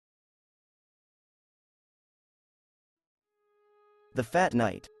The Fat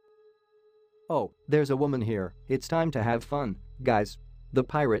Knight. "Oh, there's a woman here, it's time to have fun, guys," the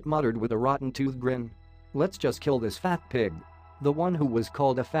pirate muttered with a rotten-toothed grin. "Let's just kill this fat pig." The one who was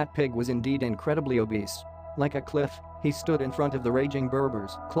called a fat pig was indeed incredibly obese. Like a cliff, he stood in front of the raging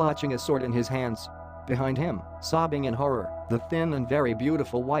Berbers, clutching a sword in his hands. Behind him, sobbing in horror, the thin and very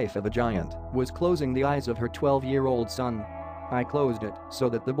beautiful wife of a giant was closing the eyes of her 12-year-old son. I closed it so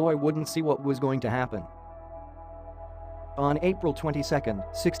that the boy wouldn't see what was going to happen. On April 22,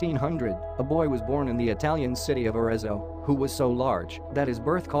 1600, a boy was born in the Italian city of Arezzo, who was so large that his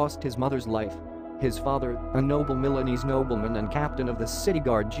birth cost his mother's life. His father, a noble Milanese nobleman and captain of the city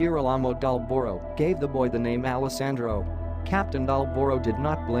guard Girolamo dal Boro, gave the boy the name Alessandro. Captain dal Boro did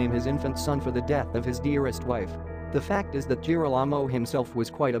not blame his infant son for the death of his dearest wife. The fact is that Girolamo himself was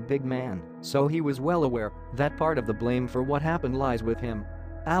quite a big man, so he was well aware that part of the blame for what happened lies with him.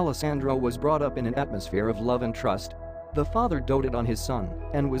 Alessandro was brought up in an atmosphere of love and trust. The father doted on his son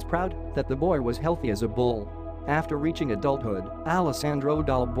and was proud that the boy was healthy as a bull. After reaching adulthood, Alessandro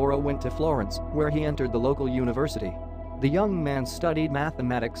dal Boro went to Florence, where he entered the local university. The young man studied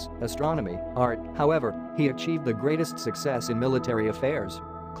mathematics, astronomy, art. However, he achieved the greatest success in military affairs.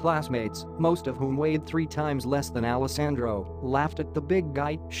 Classmates, most of whom weighed 3 times less than Alessandro, laughed at the big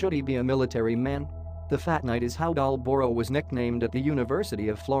guy. Should he be a military man? The Fat Knight is how dal Boro was nicknamed at the University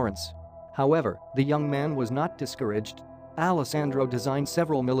of Florence. However, the young man was not discouraged. Alessandro designed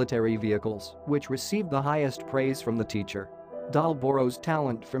several military vehicles, which received the highest praise from the teacher. Dal Boro's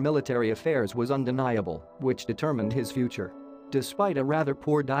talent for military affairs was undeniable, which determined his future. Despite a rather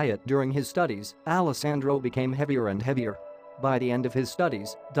poor diet during his studies, Alessandro became heavier and heavier. By the end of his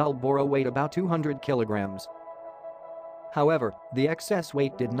studies, dal Boro weighed about 200 kilograms. However, the excess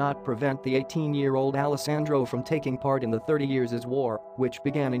weight did not prevent the 18-year-old Alessandro from taking part in the 30 Years' War, which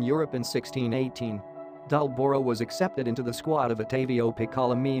began in Europe in 1618. Dal Boro was accepted into the squad of Ottavio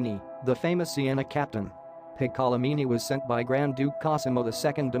Piccolomini, the famous Siena captain. Piccolomini was sent by Grand Duke Cosimo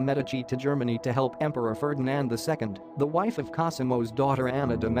II de' Medici to Germany to help Emperor Ferdinand II, the wife of Cosimo's daughter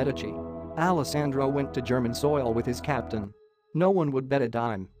Anna de' Medici. Alessandro went to German soil with his captain. No one would bet a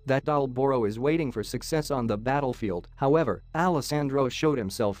dime that dal Boro is waiting for success on the battlefield. However, Alessandro showed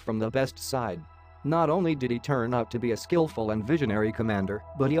himself from the best side. Not only did he turn out to be a skillful and visionary commander,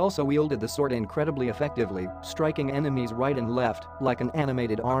 but he also wielded the sword incredibly effectively, striking enemies right and left like an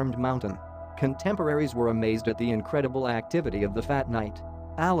animated armed mountain. Contemporaries were amazed at the incredible activity of the Fat Knight.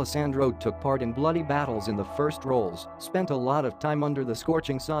 Alessandro took part in bloody battles in the first roles, spent a lot of time under the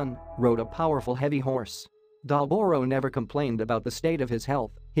scorching sun, rode a powerful heavy horse. Dal Boro never complained about the state of his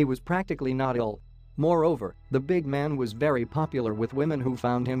health, he was practically not ill. Moreover, the big man was very popular with women who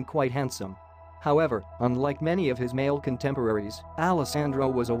found him quite handsome. However, unlike many of his male contemporaries, Alessandro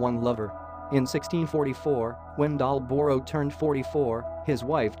was a one-lover. In 1644, when dal Boro turned 44, his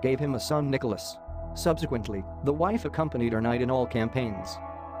wife gave him a son Nicholas. Subsequently, the wife accompanied her knight in all campaigns.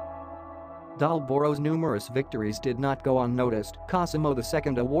 Dal Boro's numerous victories did not go unnoticed. Cosimo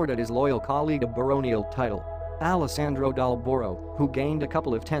II awarded his loyal colleague a baronial title. Alessandro dal Boro, who gained a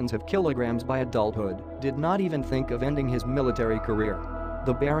couple of tens of kilograms by adulthood, did not even think of ending his military career.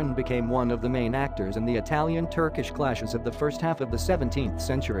 The Baron became one of the main actors in the Italian-Turkish clashes of the first half of the 17th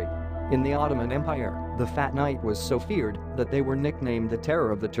century. In the Ottoman Empire, the Fat Knight was so feared that they were nicknamed the Terror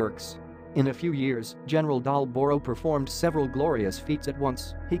of the Turks. In a few years, General dal Boro performed several glorious feats at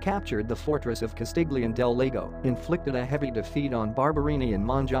once. He captured the fortress of Castiglione del Lago, inflicted a heavy defeat on Barberini and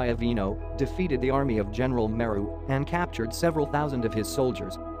Mongiavino, defeated the army of General Meru, and captured several thousand of his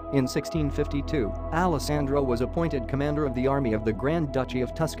soldiers. In 1652, Alessandro was appointed commander of the army of the Grand Duchy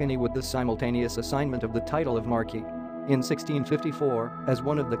of Tuscany with the simultaneous assignment of the title of Marquis. In 1654, as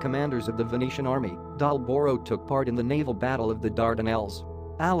one of the commanders of the Venetian army, dal Boro took part in the naval battle of the Dardanelles.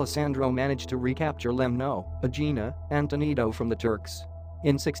 Alessandro managed to recapture Lemno, Aegina, and Toledo from the Turks.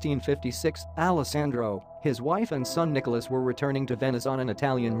 In 1656, Alessandro, his wife and son Nicholas were returning to Venice on an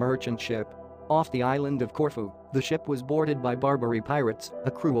Italian merchant ship. Off the island of Corfu, the ship was boarded by Barbary pirates,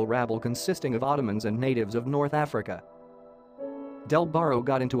 a cruel rabble consisting of Ottomans and natives of North Africa. Dal Boro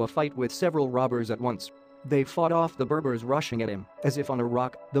got into a fight with several robbers at once. They fought off the Berbers rushing at him. As if on a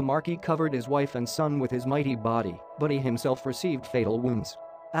rock, the Marquis covered his wife and son with his mighty body, but he himself received fatal wounds.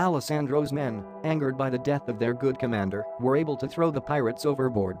 Alessandro's men, angered by the death of their good commander, were able to throw the pirates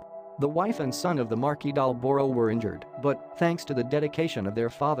overboard. The wife and son of the Marquis dal Boro were injured, but, thanks to the dedication of their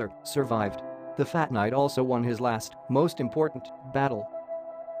father, survived. The Fat Knight also won his last, most important, battle.